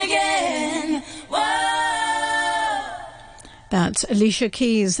That's Alicia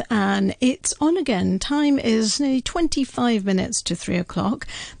Keys, and it's on again. Time is nearly 25 minutes to 3 o'clock.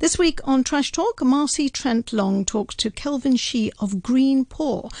 This week on Trash Talk, Marcy Trent Long talks to Kelvin Shee of Green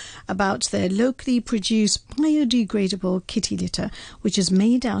Paw about their locally produced biodegradable kitty litter, which is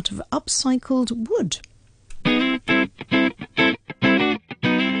made out of upcycled wood.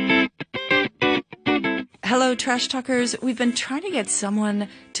 Hello, Trash Talkers. We've been trying to get someone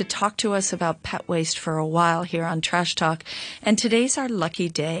to talk to us about pet waste for a while here on Trash Talk, and today's our lucky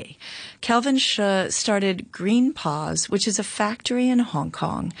day. Kelvin started Green Paws, which is a factory in Hong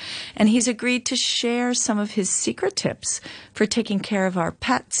Kong, and he's agreed to share some of his secret tips for taking care of our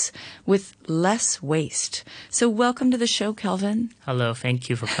pets with less waste. So welcome to the show, Kelvin. Hello, thank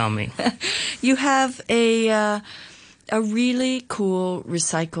you for coming. You have a really cool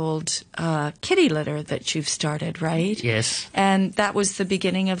recycled kitty litter that you've started, right? Yes. And that was the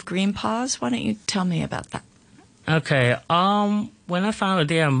beginning of Green Paws. Why don't you tell me about that? Okay. When I found out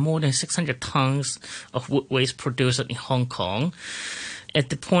there are more than 600 tons of wood waste produced in Hong Kong, at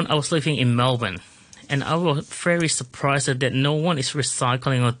the point I was living in Melbourne, and I was very surprised that no one is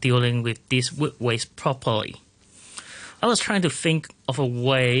recycling or dealing with this wood waste properly. I was trying to think of a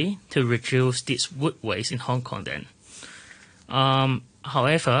way to reduce this wood waste in Hong Kong then.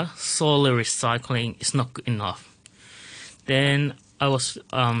 However, solely recycling is not good enough. Then I was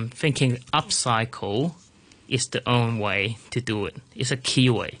thinking upcycle is the only way to do it. It's a key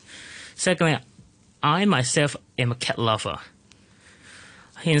way. Secondly, I myself am a cat lover.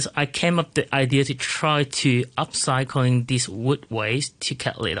 Hence, I came up with the idea to try to upcycling this wood waste to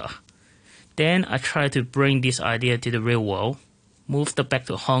cat litter. Then I tried to bring this idea to the real world, moved back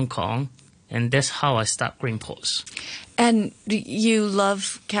to Hong Kong, and that's how I start Green Paws. And you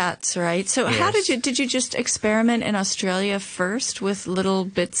love cats, right? So Yes. how did you just experiment in Australia first with little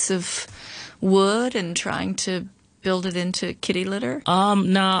bits of wood and trying to build it into kitty litter?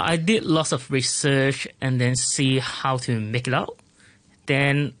 No, I did lots of research and then see how to make it out.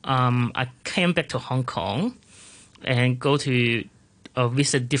 Then I came back to Hong Kong and go to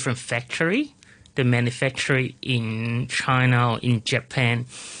visit different factory, the manufacturer in China or in Japan,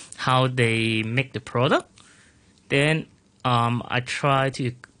 how they make the product. Then I try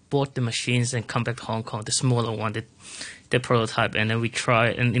to bought the machines and come back to Hong Kong, the smaller one, the prototype, and then we try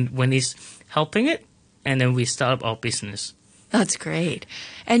it. And when it's helping it, and then we start up our business. That's great.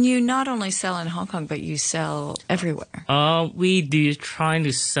 And you not only sell in Hong Kong, but you sell everywhere. We do trying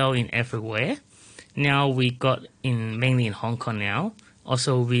to sell in everywhere. Now we got mainly in Hong Kong now.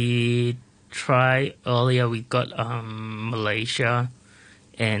 Also, we try earlier, we got Malaysia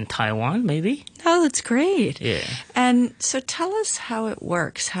and Taiwan, maybe. Oh, that's great. Yeah. And so tell us how it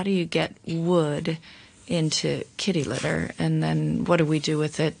works. How do you get wood into kitty litter? And then what do we do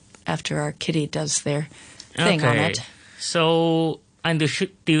with it after our kitty does their thing on it? So I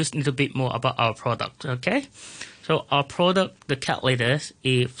introduce a little bit more about our product, okay? So our product, the cat litter,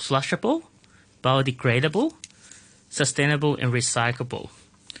 is flushable, biodegradable, sustainable, and recyclable.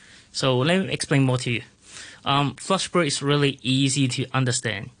 So let me explain more to you. Flushable is really easy to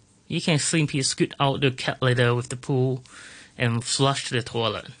understand. You can simply scoot out the cat litter with the pool and flush the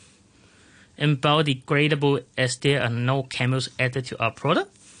toilet. And biodegradable, as there are no chemicals added to our product.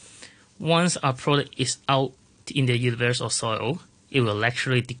 Once our product is out in the universe or soil, it will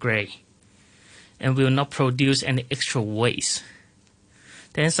naturally degrade and will not produce any extra waste.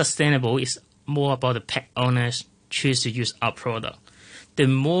 Then sustainable is more about the pet owners choose to use our product. The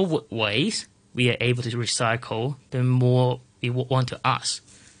more wood waste we are able to recycle, the more we want to ask.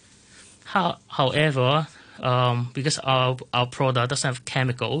 However, because our product doesn't have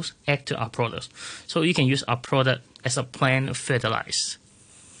chemicals add to our products, so you can use our product as a plant fertilizer.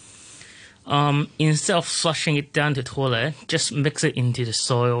 Instead of flushing it down the toilet, just mix it into the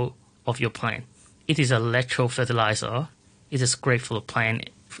soil of your plant. It is a natural fertilizer. It is great for the plant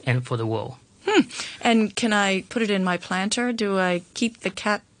and for the world. And can I put it in my planter? Do I keep the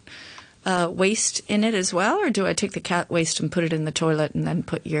cat waste in it as well, or do I take the cat waste and put it in the toilet and then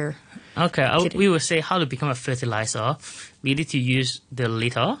put your kitty? We will say how to become a fertilizer. We need to use the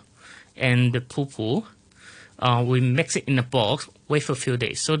litter and the poo-poo. We mix it in a box, wait for a few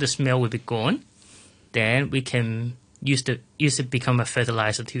days, so the smell will be gone. Then we can use it become a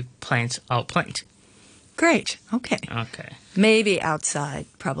fertilizer to plant our plant. Great. Okay. Okay. Maybe outside,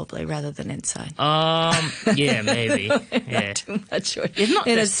 probably, rather than inside. Yeah, maybe. Yeah. Too much. It's not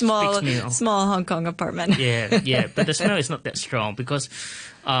in that a small smell. small Hong Kong apartment. Yeah, but the smell is not that strong because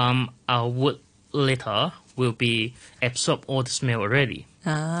our wood litter will be absorb all the smell already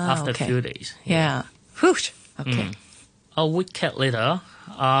after a few days. Yeah. Whoosh. Okay. Our wood cat litter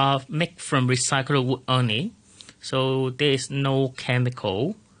are made from recycled wood only, So there is no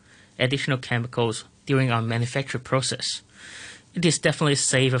additional chemicals during our manufacture process. It is definitely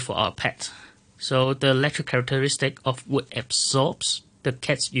safer for our pets. So the electric characteristic of wood absorbs the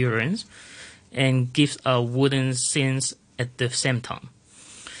cat's urine and gives a wooden sense at the same time.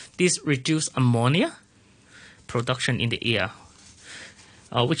 This reduces ammonia production in the air,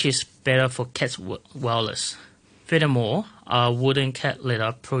 which is better for cats' wellness. Furthermore, our wooden cat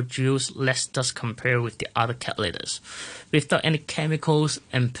litter produces less dust compared with the other cat litters. Without any chemicals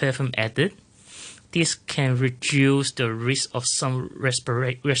and perfume added, this can reduce the risk of some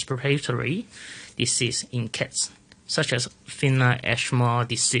respiratory disease in cats, such as feline asthma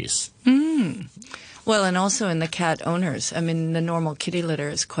disease. Well, and also in the cat owners. I mean, the normal kitty litter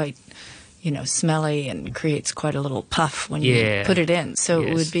is quite, smelly and creates quite a little puff when you put it in. So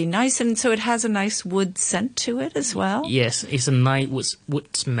it would be nice. And so it has a nice wood scent to it as well. Yes, it's a nice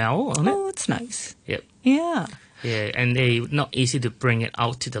wood smell on it. Oh, it's nice. Yep. Yeah. Yeah, and they're not easy to bring it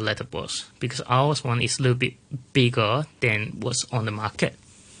out to the letterbox because ours one is a little bit bigger than what's on the market.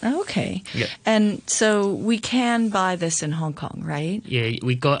 Okay. Yeah. And so we can buy this in Hong Kong, right? Yeah,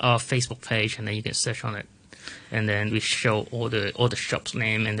 we got our Facebook page and then you can search on it. And then we show all the shop's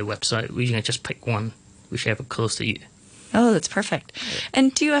name and the website. We can just pick one, whichever close to you. Oh, that's perfect. Yeah.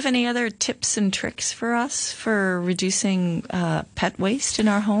 And do you have any other tips and tricks for us for reducing pet waste in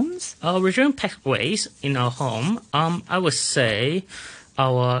our homes? Reducing pet waste in our home, I would say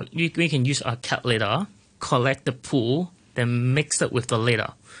we can use our cat litter, collect the poo, then mix it with the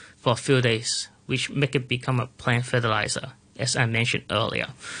litter for a few days, which make it become a plant fertilizer, as I mentioned earlier.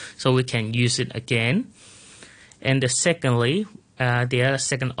 So we can use it again. And the other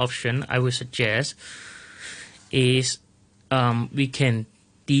second option I would suggest is we can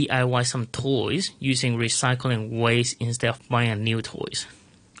DIY some toys using recycling waste instead of buying new toys.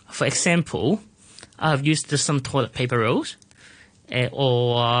 For example, I've used some toilet paper rolls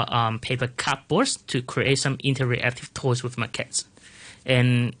or paper cardboards to create some interactive toys with my cats.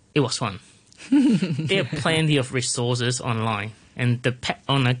 And it was fun. There are plenty of resources online, and the pet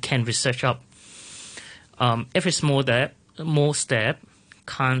owner can research up every small step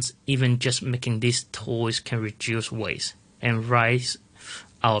counts. Even just making these toys can reduce waste and raise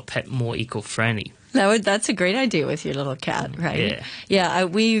our pet more eco-friendly. That's a great idea with your little cat, right? Yeah. Yeah,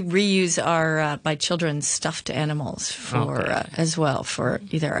 we reuse my children's stuffed animals as well for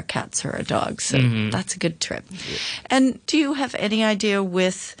either our cats or our dogs. So that's a good trip. Yeah. And do you have any idea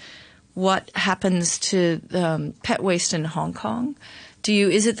with what happens to pet waste in Hong Kong?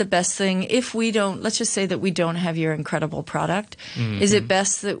 Is it the best thing if let's just say that we don't have your incredible product, is it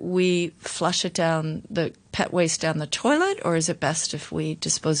best that we flush it down, the pet waste down the toilet, or is it best if we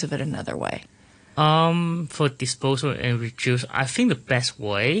dispose of it another way? For disposal and reduce, I think the best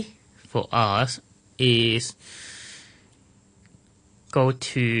way for us is go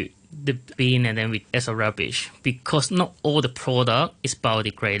to the bin and then as a rubbish, because not all the product is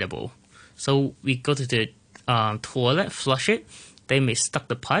biodegradable. So we go to the toilet, flush it. They may stuck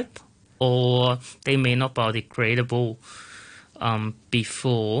the pipe, or they may not biodegradable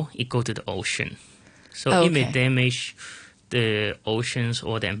before it go to the ocean. So it may damage the oceans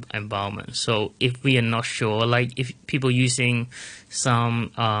or the environment. So if we are not sure, like if people using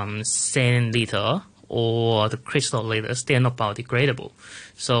some sand litter or the crystal litters, they are not biodegradable.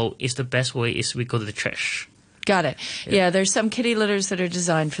 So it's the best way is we go to the trash. Got it. Yeah, there's some kitty litters that are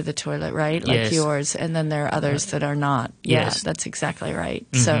designed for the toilet, right? Like yours. And then there are others that are not. Yeah, that's exactly right.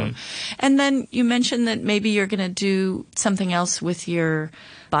 Mm-hmm. So, and then you mentioned that maybe you're going to do something else with your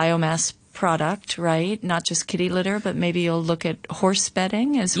biomass product, right? Not just kitty litter, but maybe you'll look at horse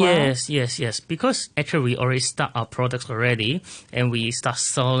bedding as well. Yes. Because actually we already start our products already, and we start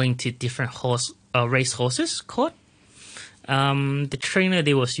selling to different race horses caught. The trainer,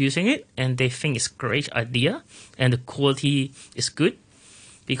 they was using it and they think it's a great idea and the quality is good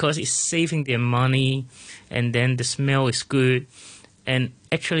because it's saving their money, and then the smell is good, and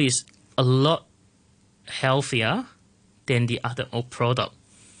actually it's a lot healthier than the other old product.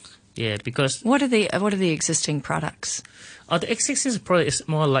 Yeah, because what are the existing products? The existing product is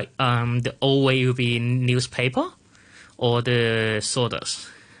more like the old way will be newspaper or the sawdust.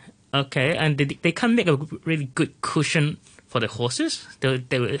 Okay, and they can make a really good cushion for the horses.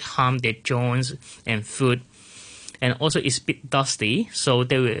 They will harm their joints and foot, and also it's a bit dusty, so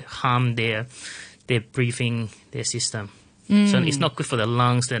they will harm their breathing, their system. So it's not good for the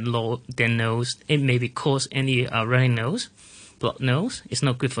lungs, their nose. It may cause any running nose, blood nose. It's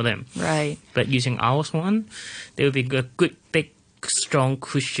not good for them. Right. But using ours one, there will be a good big strong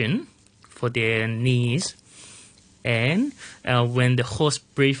cushion for their knees, and when the horse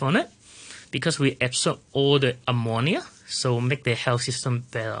breathe on it, because we absorb all the ammonia, so make the health system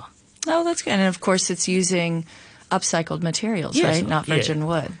better. Oh, that's good. And of course, it's using upcycled materials, Yes, right? Not virgin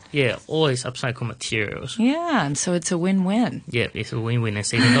wood. Yeah, always upcycle materials. Yeah, and so it's a win-win. Yeah, it's a win-win and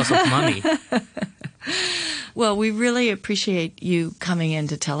saving lots of money. Well, we really appreciate you coming in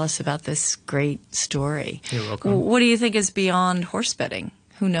to tell us about this great story. You're welcome. What do you think is beyond horse bedding?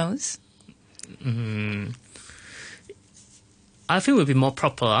 Who knows? I think it would be more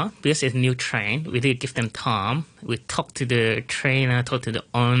popular because it's a new trend. We did give them time. We talk to the trainer, talk to the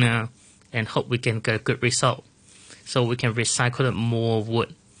owner, and hope we can get a good result. So we can recycle more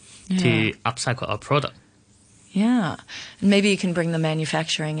wood to upcycle our product. Yeah. And maybe you can bring the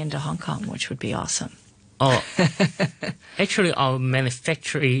manufacturing into Hong Kong, which would be awesome. Oh, actually, our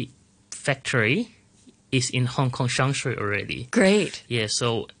manufacturing factory is in Hong Kong, Shanghai already. Great. Yeah,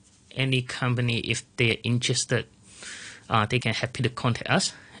 so any company, if they're interested, they can happy to contact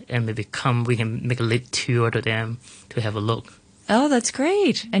us and maybe we can make a little tour to them to have a look. Oh, that's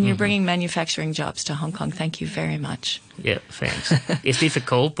great. And you're bringing manufacturing jobs to Hong Kong. Thank you very much. Yeah, thanks. It's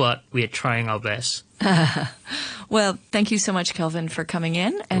difficult, but we are trying our best. Well, thank you so much, Kelvin, for coming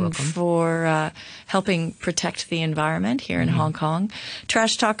in and for helping protect the environment here in Hong Kong.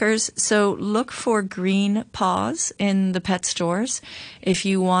 Trash Talkers, so look for green paws in the pet stores if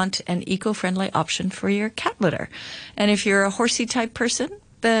you want an eco-friendly option for your cat litter. And if you're a horsey type person,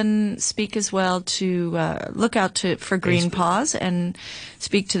 then speak as well to look out for green paws and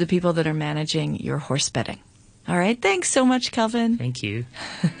speak to the people that are managing your horse bedding. All right. Thanks so much, Kelvin. Thank you.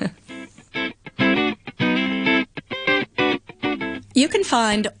 You can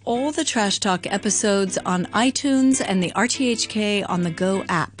find all the Trash Talk episodes on iTunes and the RTHK On The Go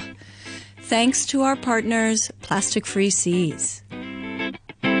app. Thanks to our partners, Plastic Free Seas.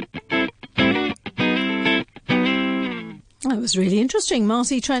 That was really interesting.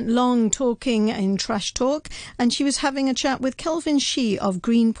 Marcy Trent Long talking in Trash Talk, and she was having a chat with Kelvin Shi of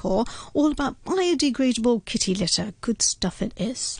Green Paw all about biodegradable kitty litter. Good stuff it is.